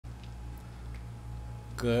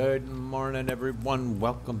Good morning, everyone.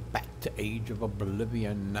 Welcome back to Age of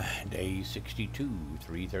Oblivion, day 62,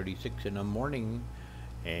 3:36 in the morning.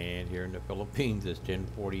 And here in the Philippines, it's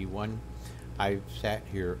 10:41. I've sat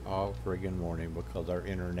here all friggin' morning because our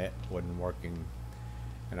internet wasn't working.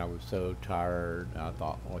 And I was so tired. And I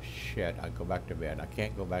thought, oh shit, I'd go back to bed. I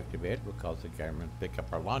can't go back to bed because the government pick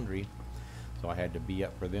up our laundry. So I had to be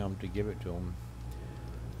up for them to give it to them.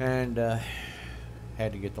 And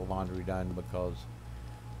had to get the laundry done because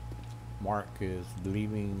Mark is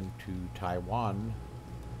leaving to Taiwan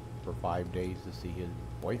for 5 days to see his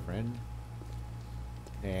boyfriend.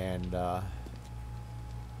 And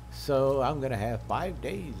so I'm going to have 5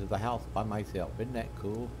 days of the house by myself. Isn't that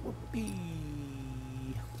cool?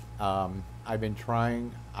 Whoopee! I've been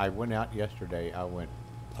trying. I went out yesterday. I went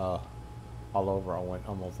all over. I went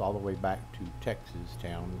almost all the way back to Texas,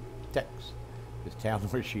 this town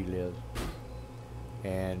where she lives.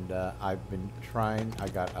 And I've been trying. I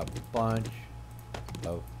got a bunch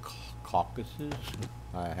of caucuses.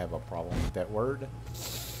 I have a problem with that word.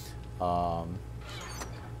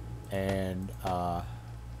 And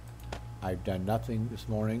I've done nothing this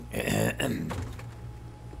morning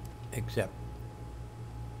except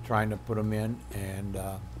trying to put them in and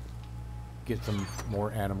get some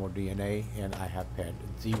more animal DNA, and I have had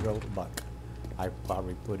zero luck. I've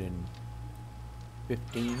probably put in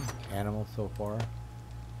 15 animals so far.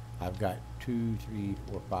 I've got 2, 3,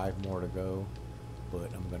 4, 5 more to go,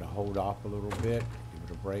 but I'm going to hold off a little bit, give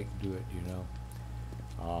it a break, do it, you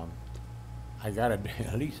know. I gotta,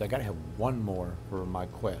 at least I gotta have one more for my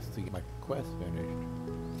quest, to get my quest finished.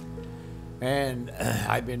 And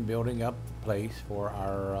I've been building up the place for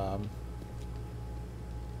our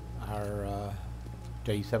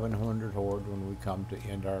day 700 horde when we come to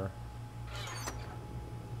end our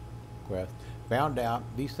quest. Found out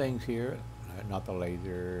these things here, not the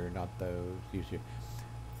laser, not those, these here,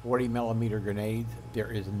 40 millimeter grenades,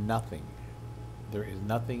 there is nothing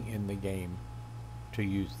in the game to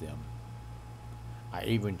use them. I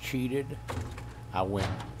even cheated. I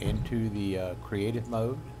went into the creative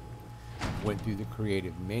mode, went through the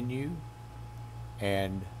creative menu,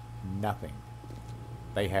 and nothing.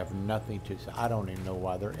 They have nothing to say. I don't even know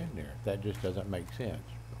why they're in there. That just doesn't make sense.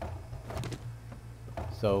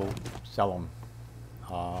 So sell them.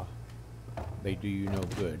 They do you no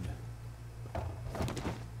good.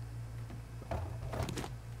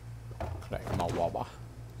 Collect my waba.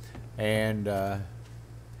 And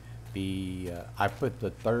I put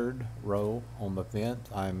the third row on the fence.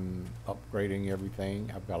 I'm upgrading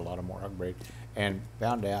everything. I've got a lot of more upgrades, and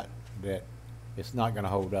found out that it's not going to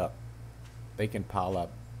hold up. They can pile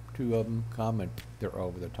up. 2 of them come and they're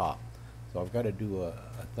over the top. So I've got to do a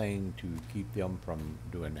thing to keep them from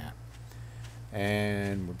doing that.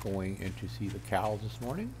 And we're going in to see the cows this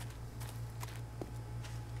morning.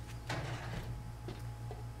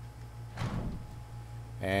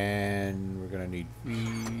 And we're going to need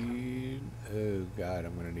feed. Oh God,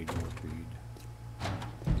 I'm going to need more feed.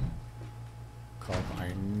 Because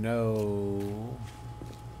I know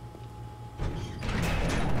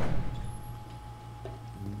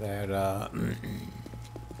that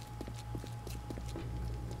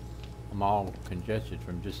I'm all congested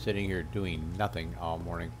from just sitting here doing nothing all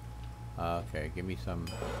morning. Okay, give me some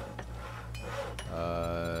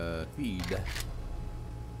feed.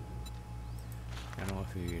 Animal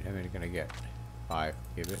feed, how many can I get? 5,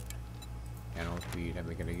 give it. Animal feed, how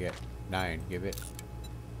many can I get? 9, give it.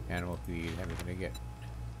 Animal feed, how many can I get?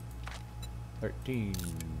 13.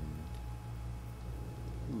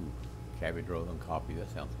 Ooh, cabbage rolls and coffee,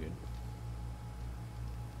 that sounds good.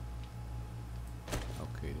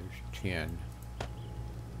 Okay, there's 10.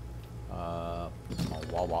 Put my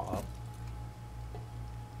wawa up.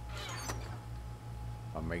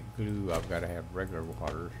 If I make glue, I've got to have regular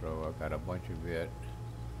water, so I've got a bunch of it.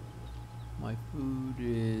 My food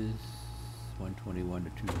is 121 to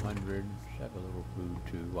 200. Let's have a little food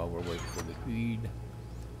too while we're waiting for the feed.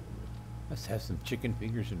 Let's have some chicken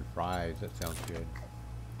fingers and fries. That sounds good.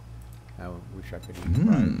 I wish I could eat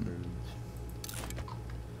fried foods.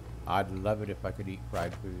 I'd love it if I could eat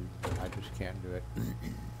fried food, but I just can't do it.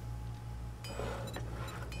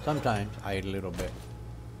 Sometimes I eat a little bit,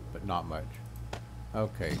 but not much.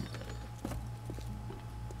 Okay.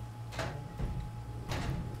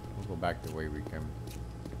 We'll go back the way we came.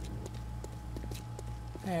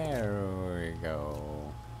 There we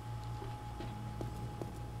go.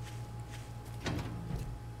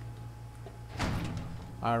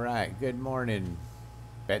 All right, good morning,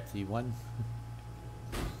 Betsy one.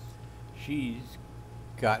 She's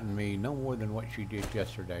gotten me no more than what she did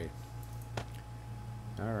yesterday.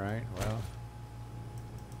 All right, well,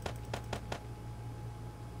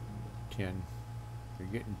 10. You're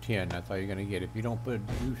getting 10. That's all you're gonna get. If you don't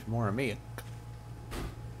produce more milk,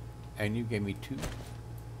 and you gave me 2,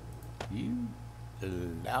 you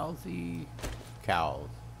lousy cows.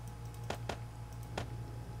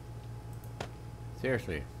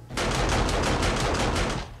 Seriously.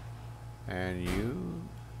 And you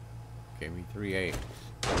gave me 3 eggs.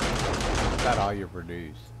 That's about all you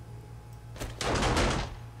produce.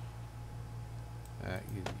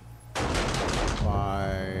 Easy.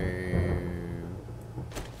 5,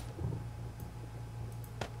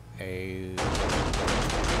 8,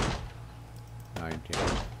 9,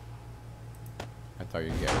 10. That's all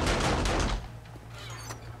you get.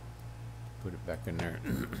 Put it back in there.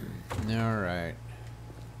 All right.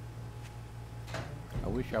 I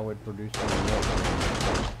wish I would produce more milk.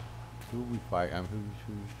 Who we fight? Who's?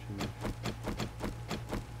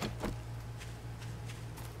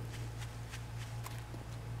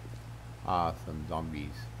 Ah, some zombies.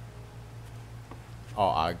 Oh,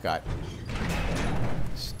 I got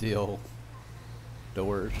steel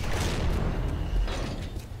doors.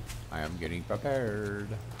 I am getting prepared.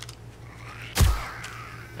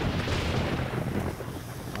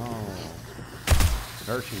 Oh,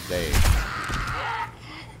 Nurse's Day.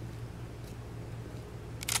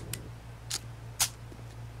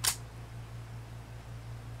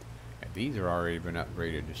 These are already been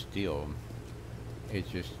upgraded to steel. It's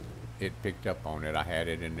just, it picked up on it. I had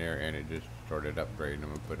it in there and it just started upgrading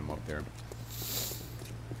them and put them up there.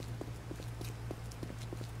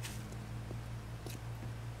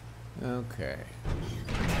 Okay.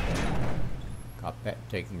 Got that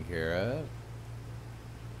taken care of.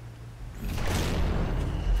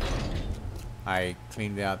 I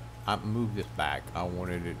cleaned out, I moved this back. I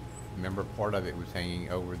wanted it, remember part of it was hanging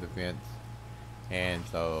over the fence? And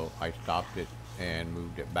so I stopped it and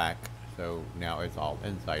moved it back. So now it's all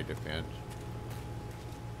inside the fence.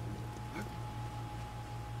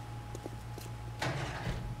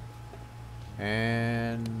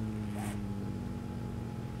 And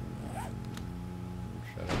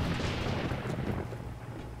shut up.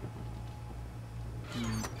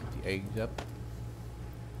 Put the eggs up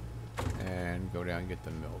and go down and get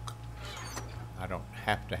the milk. I don't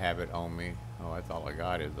have to have it on me. Oh, that's all I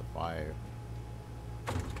got is the 5.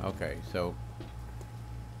 Okay, so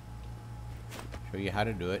show you how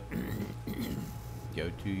to do it. Go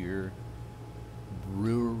to your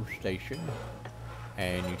brewer station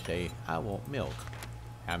and you say, I want milk.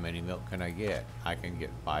 How many milk can I get? I can get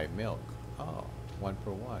 5 milk. Oh, 1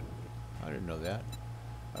 for 1. I didn't know that.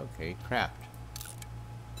 Okay, craft.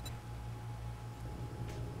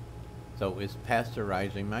 So it's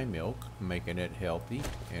pasteurizing my milk, making it healthy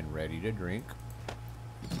and ready to drink.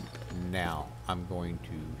 Now I'm going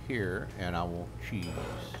to here and I want cheese.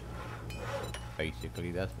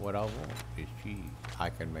 Basically that's what I want is cheese. I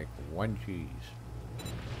can make 1 cheese.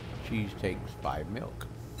 Cheese takes 5 milk.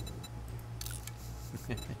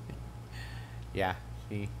 Yeah,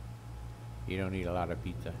 see? You don't need a lot of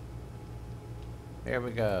pizza. There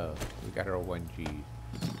we go. We got our 1 cheese.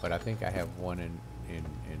 But I think I have 1 in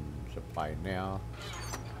supply now.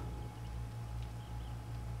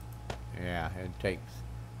 Yeah, it takes,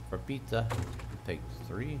 for pizza, it takes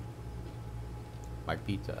 3. My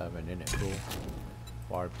pizza oven in it cool.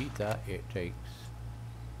 For pizza, it takes,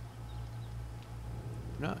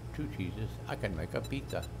 no, 2 cheeses. I can make a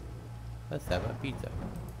pizza. Let's have a pizza.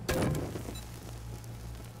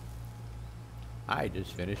 I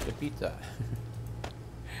just finished a pizza.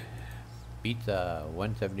 Pizza,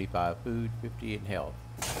 175 food, 50 in health.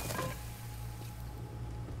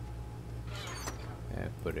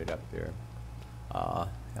 And put it up there. How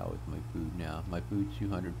is my food now? My food's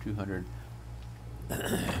 200, 200.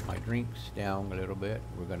 My drink's down a little bit.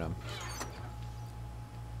 We're gonna,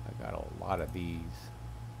 I got a lot of these.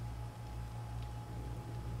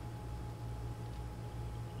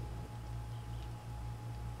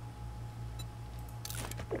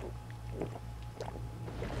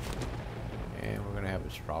 And we're gonna have a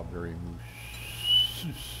strawberry mousse.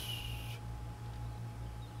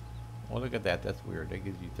 Well, look at that. That's weird. That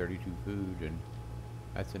gives you 32 food, and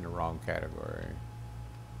that's in the wrong category.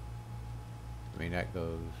 I mean, that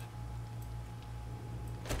goes.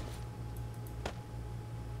 Put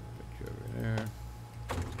you over there.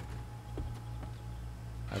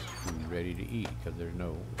 That's food ready to eat because there's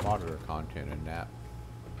no water content in that.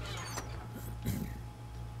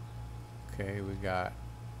 Okay, we got.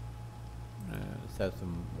 Let's have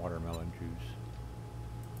some watermelon juice.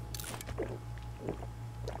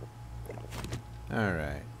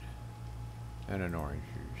 Alright. And an orange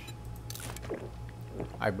juice.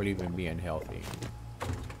 I believe in being healthy.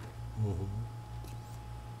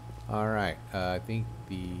 Alright, I think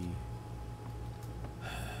the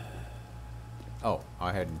Oh,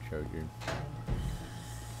 I hadn't showed you.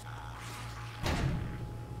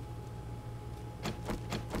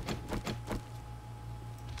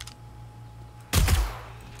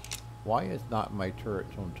 Why is not my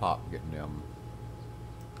turrets on top getting them?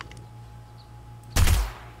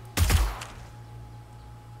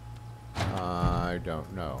 I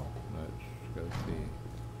don't know. Let's go see.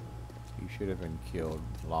 He should have been killed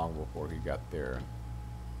long before he got there.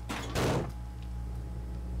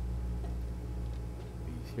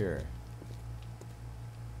 He's here.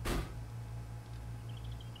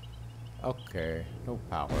 Okay, no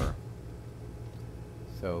power.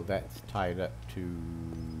 So that's tied up to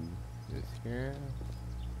this here.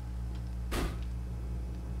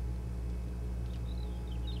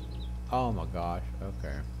 Oh my gosh,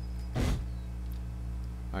 okay.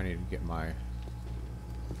 I need to get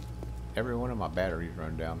every one of my batteries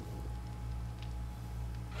run down.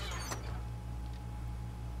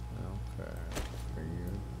 Okay, for you.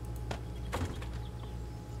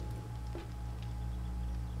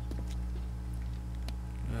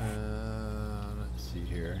 Let's see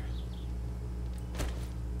here.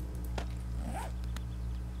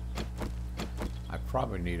 I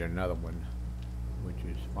probably need another one, which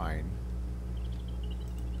is fine.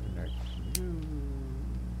 Connect you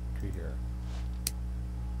to here.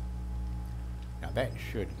 Now that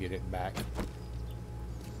should get it back. Of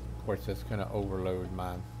course, that's going to overload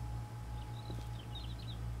my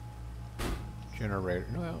generator.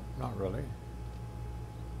 No, not really.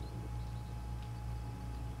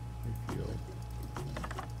 Refuel.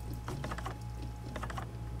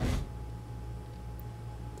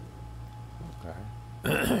 Okay.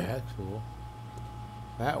 That's cool.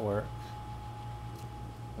 That works.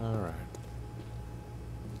 All right.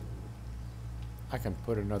 I can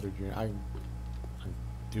put another gen. I can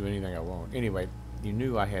do anything I want. Anyway, you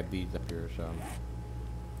knew I had these up here, so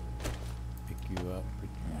pick you up, put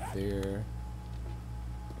you there,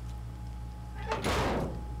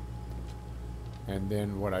 and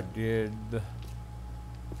then what I did. We'll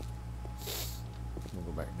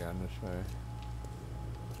go back down this way.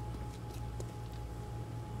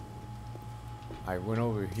 I went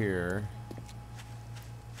over here.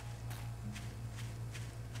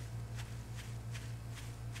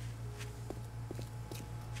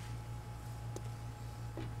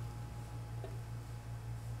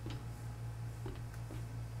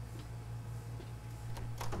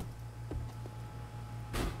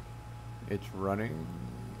 It's running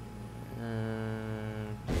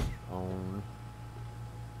and it's on,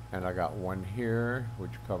 and I got one here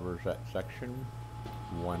which covers that section,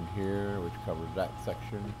 one here which covers that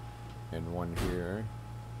section, and one here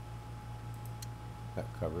that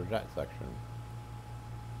covers that section.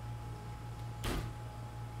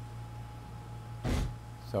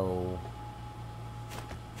 So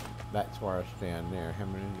that's where I stand there. How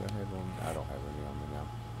many do I have on? I don't have any on me now.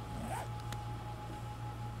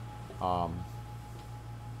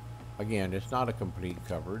 Again, it's not a complete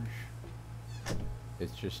coverage.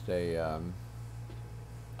 It's just a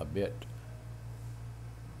bit.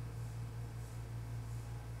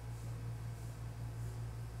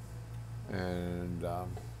 And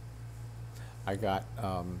I got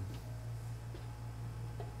are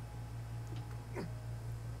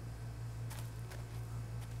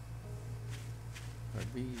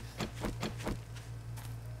these?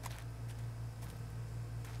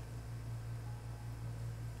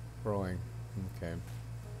 Growing. Okay.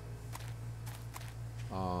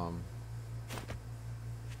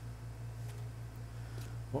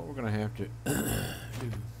 What we're gonna have to do.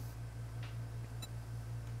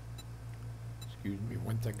 Excuse me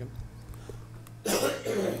 1 second.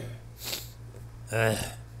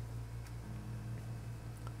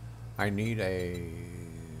 I need a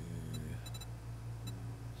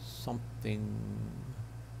something.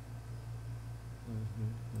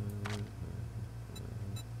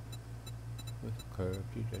 With curve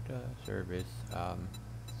service,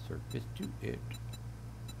 service to it.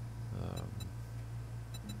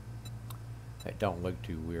 That don't look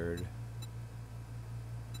too weird.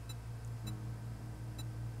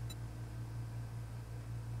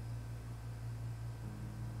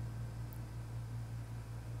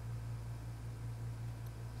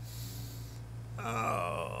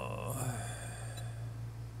 Oh,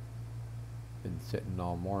 been sitting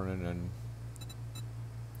all morning and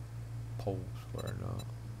poles squaring up.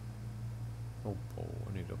 No pole,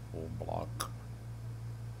 I need a full block.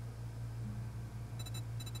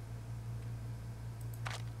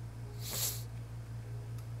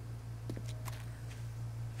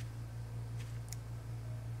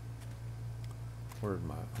 Where's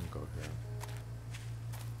my uncle here?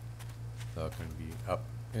 So it can be up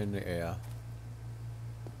in the air.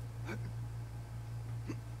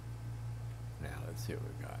 Now let's see what we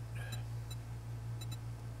got.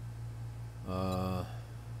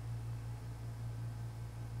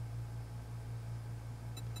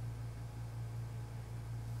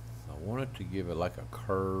 I wanted to give it like a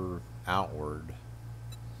curve outward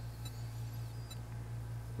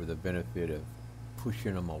for the benefit of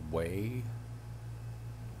pushing them away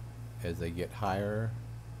as they get higher.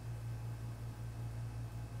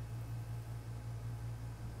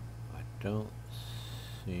 I don't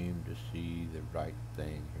seem to see the right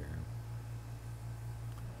thing here.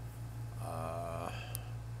 I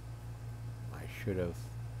should have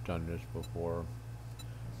done this before.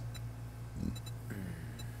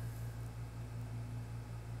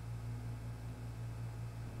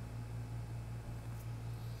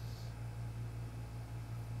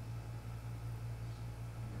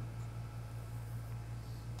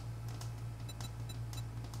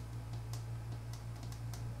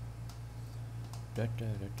 Da, da,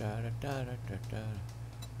 da, da, da, da, da,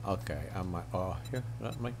 da. Okay, I might, oh, here,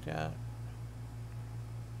 something like that.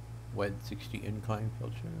 WED 60 incline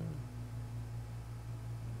filter.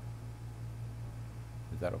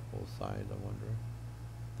 Is that a full size, I wonder?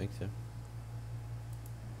 I think so.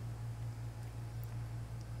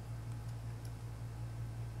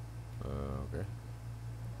 Okay.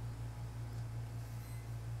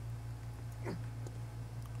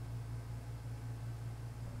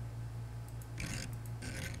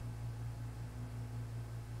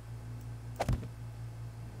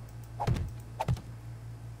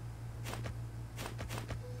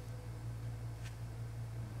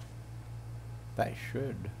 That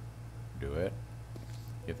should do it.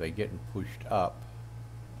 If they getting pushed up,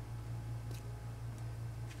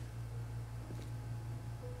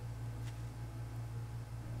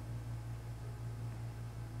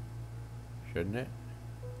 shouldn't it?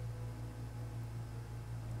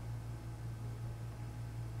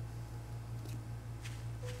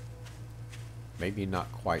 Maybe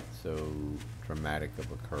not quite so dramatic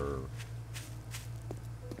of a curve.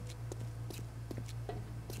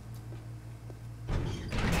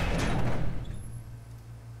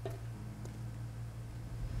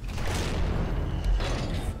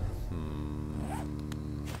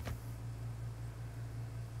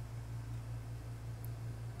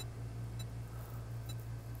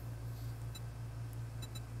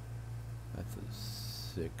 That's a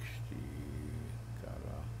 60. Got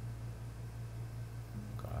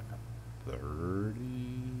a 30.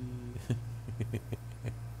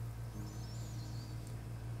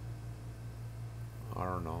 I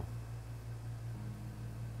don't know.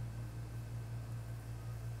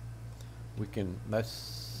 Let's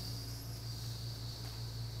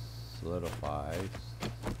solidify.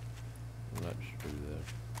 Let's do this.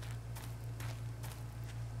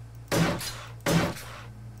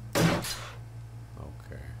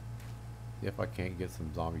 Okay. If I can't get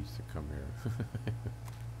some zombies to come here.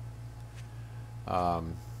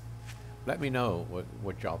 Let me know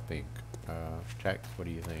what y'all think. Text, what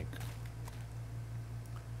do you think?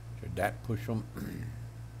 Should that push them?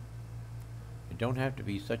 It don't have to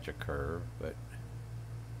be such a curve, but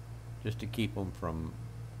just to keep them from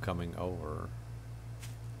coming over.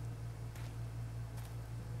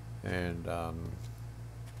 And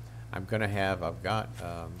I've got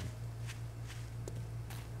go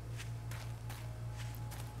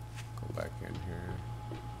back in here.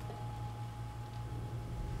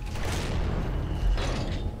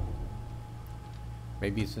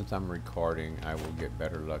 Maybe since I'm recording, I will get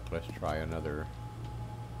better luck. Let's try another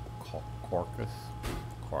carcass.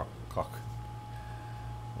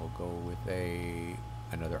 We'll go with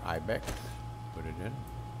another ibex. Put it in.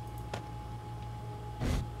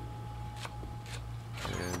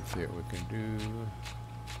 And see what we can do.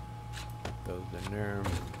 Put those in there.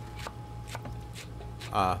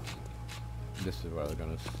 This is what I was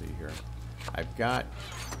gonna see here. I've got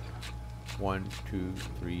 1, 2,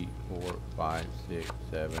 3, 4, 5, 6,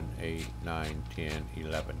 7, 8, 9, 10,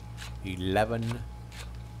 11. 11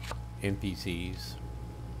 NPCs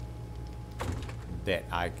that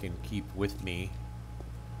I can keep with me.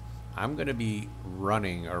 I'm gonna be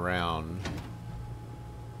running around.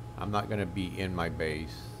 I'm not gonna be in my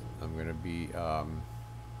base. I'm gonna be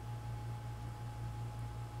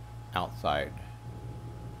outside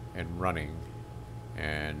and running,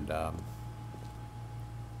 and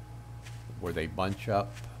where they bunch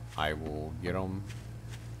up, I will get them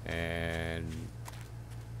and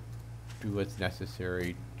do what's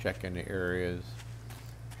necessary, checking the areas,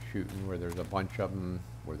 shooting where there's a bunch of them,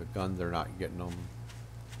 where the guns are not getting them.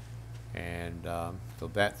 And so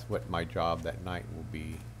that's what my job that night will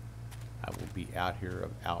be. I will be out here,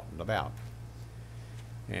 out and about.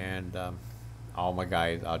 And all my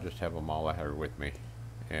guys, I'll just have them all out here with me,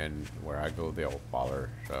 and where I go they'll follow.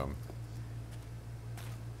 So,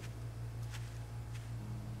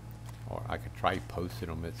 or I could try posting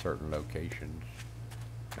them at certain locations,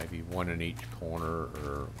 maybe one in each corner,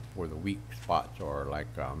 or where the weak spots are, like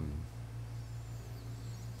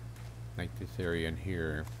this area in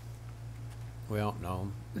here. Well,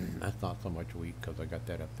 no, that's not so much weak because I got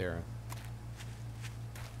that up there.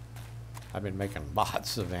 I've been making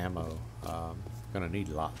lots of ammo. Gonna need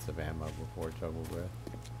lots of ammo before it's over with.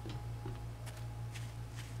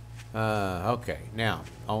 Okay, now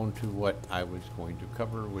on to what I was going to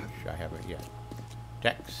cover, which I haven't yet.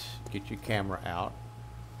 Tex, get your camera out,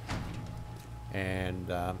 and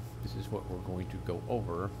this is what we're going to go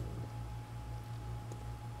over.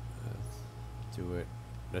 Let's do it.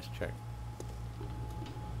 Let's check.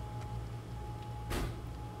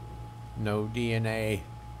 No DNA.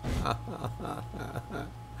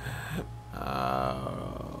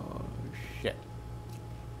 Oh, shit.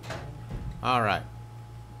 Alright.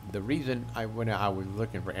 The reason I went out, I was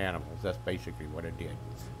looking for animals. That's basically what I did.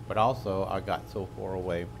 But also, I got so far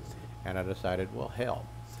away, and I decided, well, hell,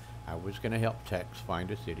 I was going to help Tex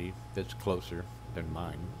find a city that's closer than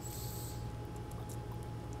mine,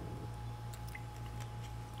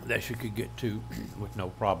 that she could get to with no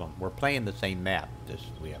problem. We're playing the same map.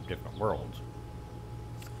 We have different worlds.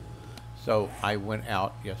 So I went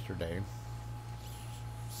out yesterday,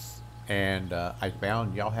 and I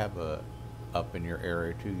found y'all have up in your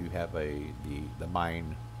area too. You have the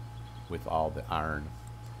mine with all the iron.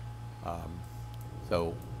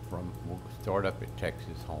 So we'll start up at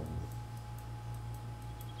Tex's home.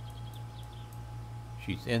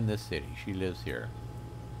 She's in this city. She lives here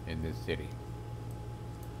in this city.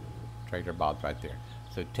 Trader Bob's right there.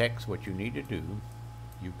 So Tex, what you need to do,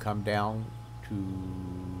 you come down to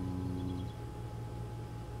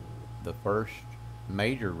the first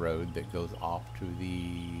major road that goes off to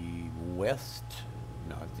the west.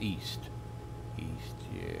 No, it's east. East,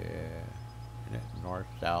 yeah. Isn't it north,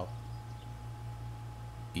 south,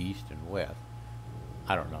 east, and west?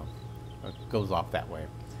 I don't know. It goes off that way.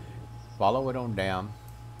 Follow it on down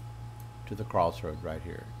to the crossroad right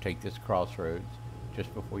here. Take this crossroads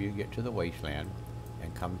just before you get to the wasteland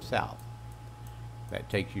and come south. That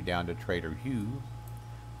takes you down to Trader Hugh.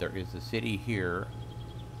 There is a city here,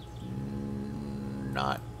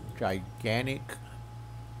 not gigantic,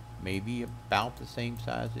 maybe about the same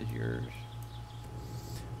size as yours,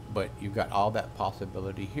 but you've got all that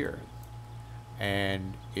possibility here.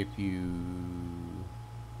 And if you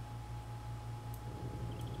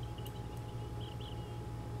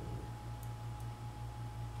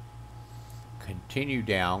continue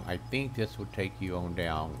down, I think this will take you on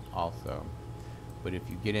down also. But if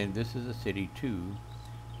you get in, this is a city too,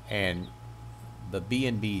 and the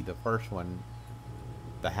B&B, the first one,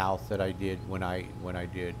 the house that I did when I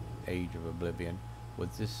did Age of Oblivion, was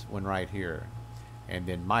this one right here. And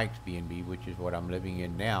then Mike's B&B, which is what I'm living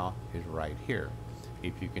in now, is right here.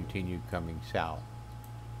 If you continue coming south,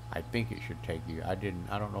 I think it should take you. I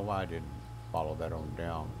don't know why I didn't follow that on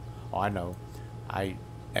down. Oh, I know.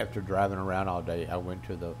 After driving around all day, I went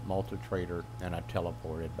to the multi-trader and I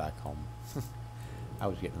teleported back home. I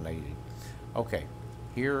was getting lazy. Okay,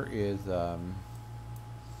 here is,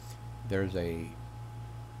 there's a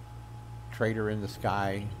trader in the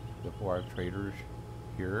sky, the 4 traders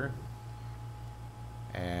here.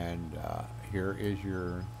 And here is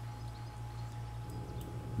your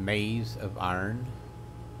maze of iron.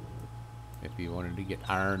 If you wanted to get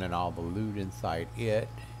iron and all the loot inside it,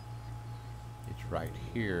 it's right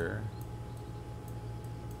here.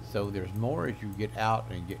 So there's more as you get out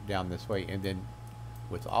and get down this way. And then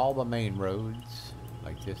with all the main roads,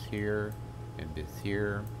 like this here, and this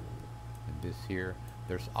here, and this here,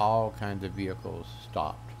 there's all kinds of vehicles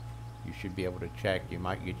stopped. You should be able to check. You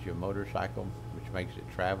might get you a motorcycle, which makes it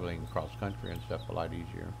traveling cross country and stuff a lot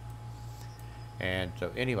easier. And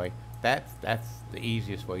so anyway, that's the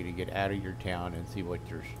easiest way to get out of your town and see what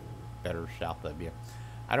there's better south of you.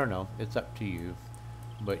 I don't know, it's up to you,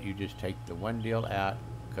 but you just take the one deal out,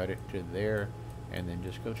 cut it to there, and then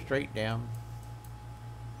just go straight down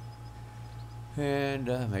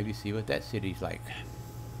and maybe see what that city's like.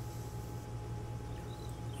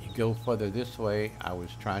 You go further this way. I was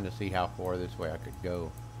trying to see how far this way I could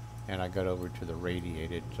go, and I got over to the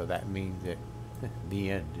radiated, so that means that the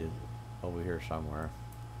end is over here somewhere.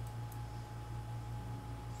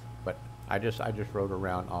 But I just rode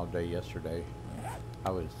around all day yesterday. I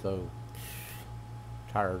was so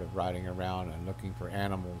tired of riding around and looking for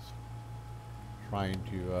animals, trying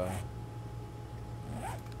to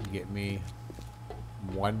get me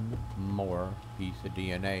one more piece of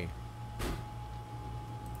DNA.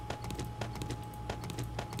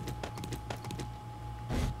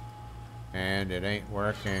 And it ain't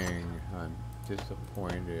working. I'm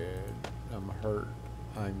disappointed. I'm hurt.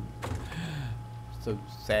 I'm so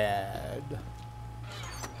sad.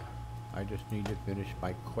 I just need to finish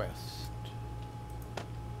my quest.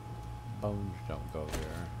 Bones don't go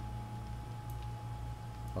there.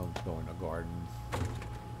 Bones go in the garden.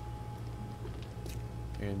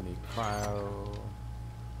 In the cryo.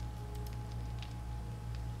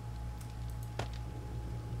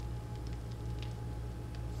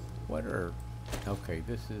 What are... Okay,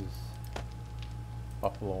 this is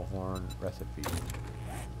buffalo horn recipe.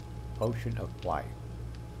 Potion of flight.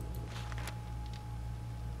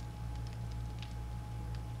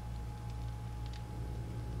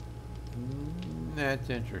 That's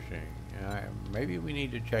interesting. Maybe we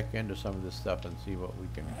need to check into some of this stuff and see what we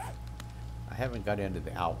can... I haven't got into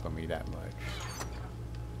the alchemy that much.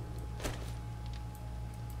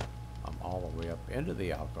 I'm all the way up into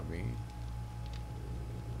the alchemy.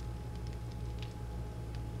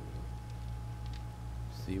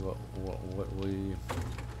 See what we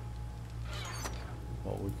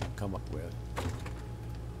can come up with.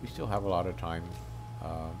 We still have a lot of time.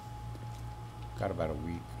 Got about a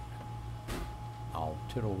week. I'll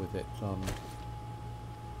tittle with it some.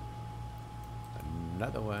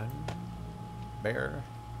 Another one. Bear.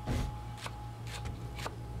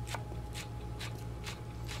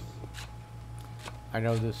 I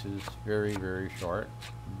know this is very, very short,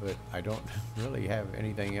 but I don't really have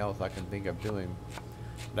anything else I can think of doing.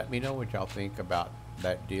 Let me know what y'all think about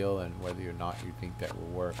that deal and whether or not you think that will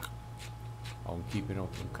work on keeping them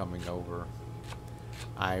from coming over.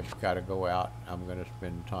 I've got to go out. I'm going to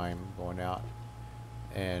spend time going out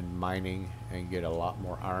and mining and get a lot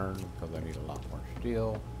more iron because I need a lot more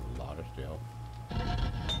steel, a lot of steel.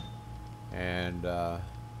 And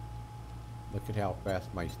look at how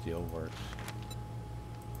fast my steel works.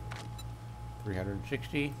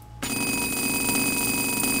 360.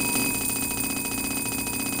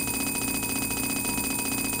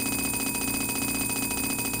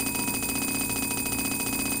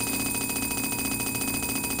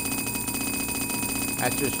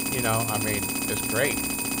 That's just, you know, I mean, it's great.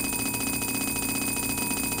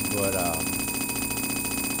 But,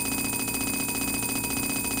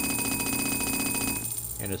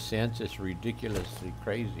 in a sense, it's ridiculously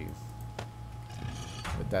crazy.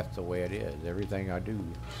 But that's the way it is. Everything I do,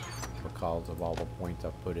 because of all the points I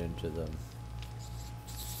put into the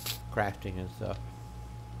crafting and stuff.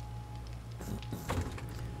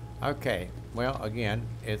 Okay, well, again,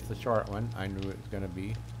 it's a short one. I knew it was going to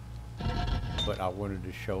be. But I wanted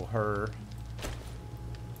to show her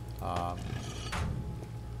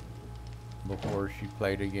before she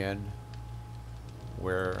played again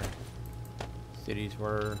where cities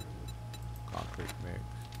were. Concrete mix.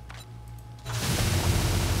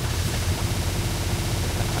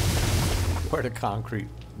 Where the concrete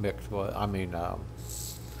mix was, I mean,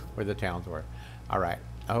 where the towns were. Alright,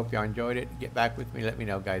 I hope y'all enjoyed it. Get back with me, let me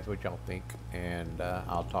know, guys, what y'all think, and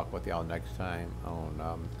I'll talk with y'all next time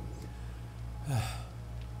on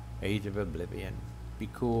Age of Oblivion. Be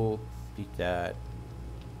cool, be sad.